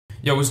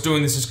Yo, what's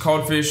doing? This is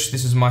Codfish.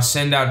 This is my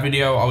send out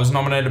video. I was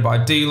nominated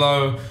by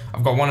D-Lo.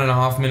 I've got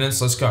 1.5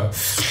 minutes. Let's go.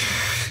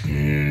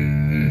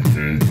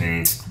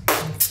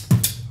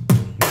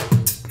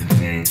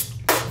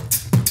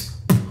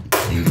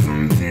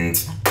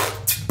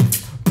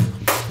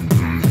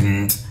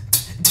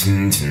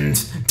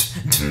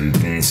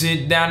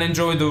 Sit down,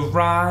 enjoy the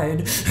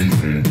ride.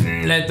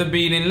 Let the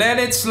beat in, let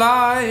it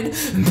slide.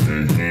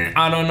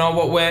 I don't know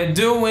what we're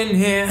doing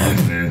here.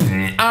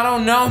 I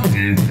don't know.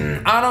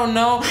 I don't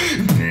know.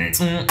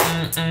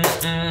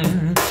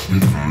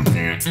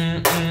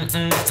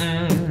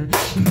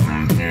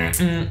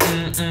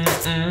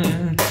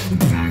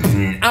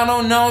 I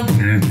don't know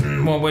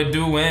what we're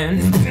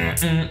doing.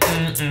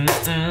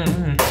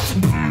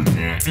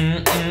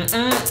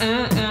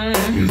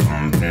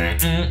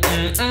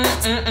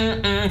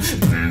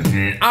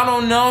 I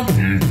don't know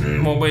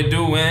what we're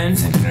doing.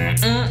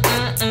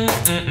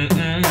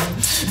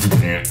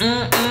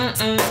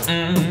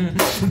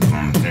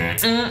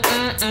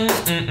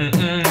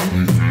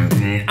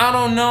 I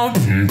don't know.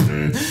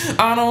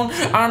 I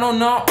don't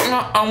know.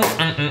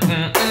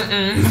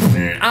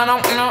 I don't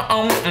know.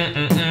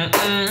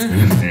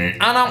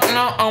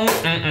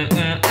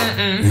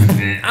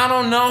 I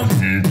don't know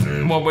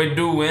what we're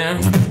doing.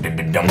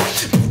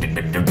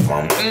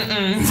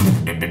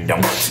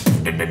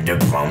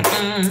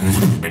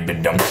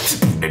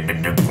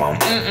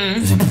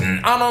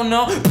 I don't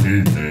know.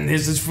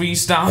 This is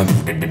freestyle.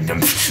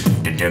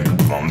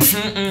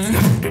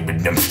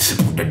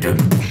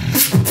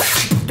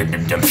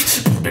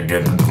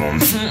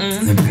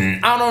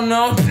 I don't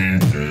know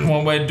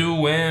what we're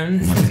doing.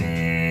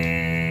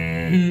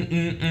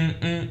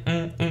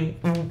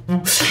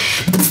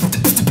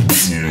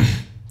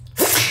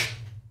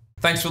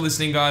 Thanks for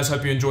listening, guys.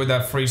 Hope you enjoyed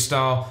that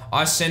freestyle.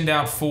 I send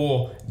out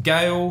for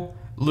Gale,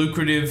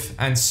 Lucrative,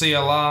 and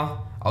CLR.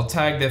 I'll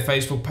tag their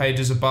Facebook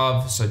pages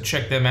above, so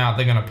check them out.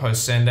 They're gonna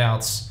post send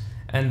outs.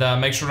 And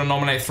make sure to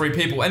nominate 3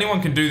 people.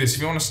 Anyone can do this.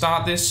 If you want to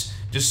start this,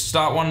 just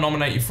start one,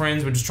 nominate your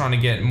friends. We're just trying to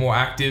get more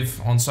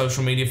active on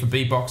social media for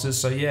beatboxers.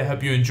 So yeah,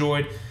 hope you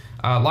enjoyed.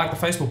 Like the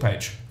Facebook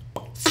page.